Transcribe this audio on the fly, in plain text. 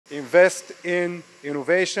Invest in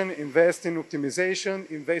innovation, invest in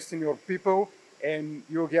optimization, invest in your people, and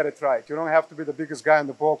you'll get it right. You don't have to be the biggest guy in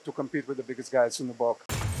the block to compete with the biggest guys in the block.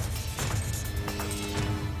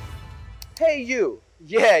 Hey you,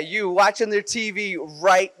 yeah, you watching their TV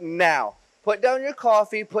right now. Put down your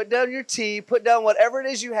coffee, put down your tea, put down whatever it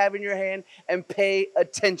is you have in your hand and pay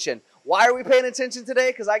attention. Why are we paying attention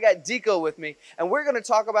today? Because I got Diko with me and we're going to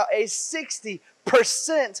talk about a 60%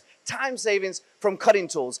 time savings from cutting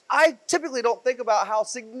tools. I typically don't think about how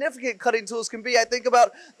significant cutting tools can be. I think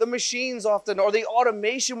about the machines often or the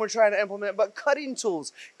automation we're trying to implement, but cutting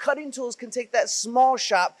tools can take that small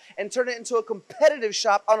shop and turn it into a competitive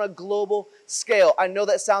shop on a global scale. I know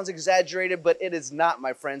that sounds exaggerated, but it is not,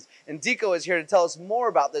 my friends. And Diko is here to tell us more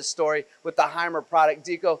about this story with the HAIMER product.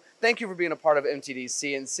 Diko, thank you for being a part of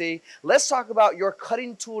MTDCNC. Let's talk about your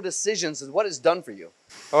cutting tool decisions and what it's done for you.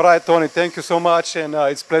 All right, Tony, thank you so much, and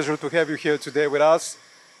it's a pleasure to have you here today with us.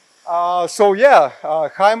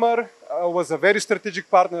 HAIMER was a very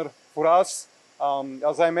strategic partner for us.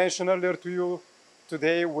 As I mentioned earlier to you,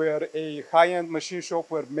 today we're a high-end machine shop.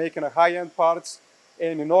 We're making a high-end parts,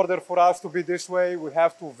 and in order for us to be this way, we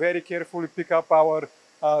have to very carefully pick up our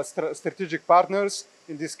strategic partners,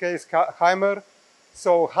 in this case, HAIMER.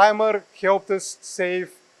 So HAIMER helped us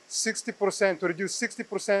save 60%, to reduce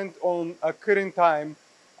 60% on a cutting time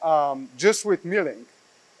just with milling.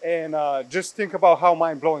 And just think about how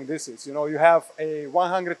mind-blowing this is. You know, you have a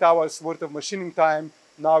 100 hours worth of machining time,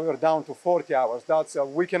 now you're down to 40 hours. That's a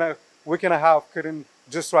week and a half cutting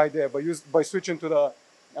just right there by switching to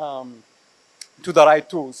the right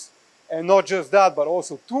tools. And not just that, but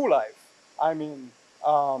also tool life. I mean,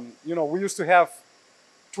 you know, we used to have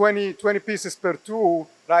 20 pieces per tool.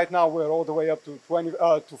 Right now we're all the way up to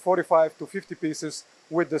 45 to 50 pieces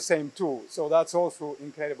with the same tool. So that's also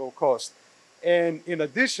incredible cost. And in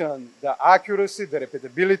addition, the accuracy, the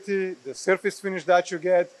repeatability, the surface finish that you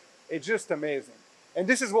get, it's just amazing. And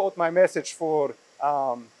this is what my message for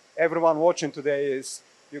everyone watching today is,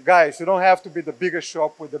 you guys, you don't have to be the biggest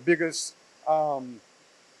shop with the biggest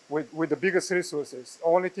with the biggest resources. The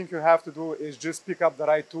only thing you have to do is just pick up the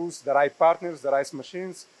right tools, the right partners, the right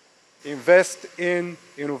machines, invest in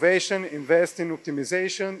innovation, invest in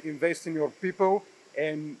optimization, invest in your people,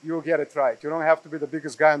 and you'll get it right. You don't have to be the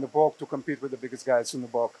biggest guy in the block to compete with the biggest guys in the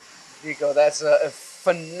block. Diko, that's a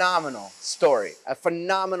phenomenal story, a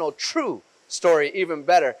phenomenal, true story, even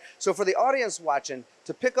better. So for the audience watching,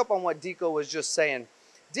 to pick up on what Diko was just saying,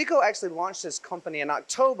 Diko actually launched his company in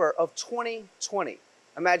October of 2020.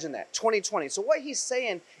 Imagine that, 2020. So what he's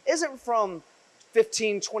saying isn't from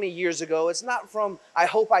 15, 20 years ago. It's not from, I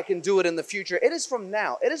hope I can do it in the future. It is from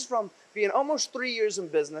now. It is from being almost 3 years in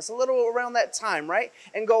business, a little around that time, right?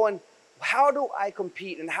 And going, how do I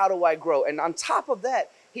compete and how do I grow? And on top of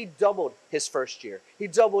that, he doubled his first year. He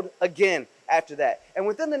doubled again after that. And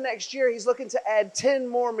within the next year, he's looking to add 10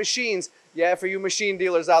 more machines. Yeah, for you machine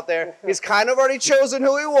dealers out there, he's kind of already chosen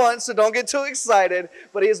who he wants, so don't get too excited.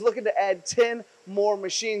 But he is looking to add 10 more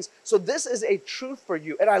machines. So this is a truth for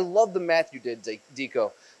you. And I love the math you did,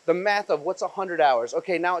 Diko. The math of what's 100 hours.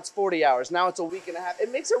 Okay, now it's 40 hours. Now it's a week and a half. It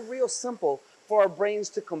makes it real simple for our brains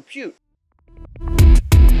to compute.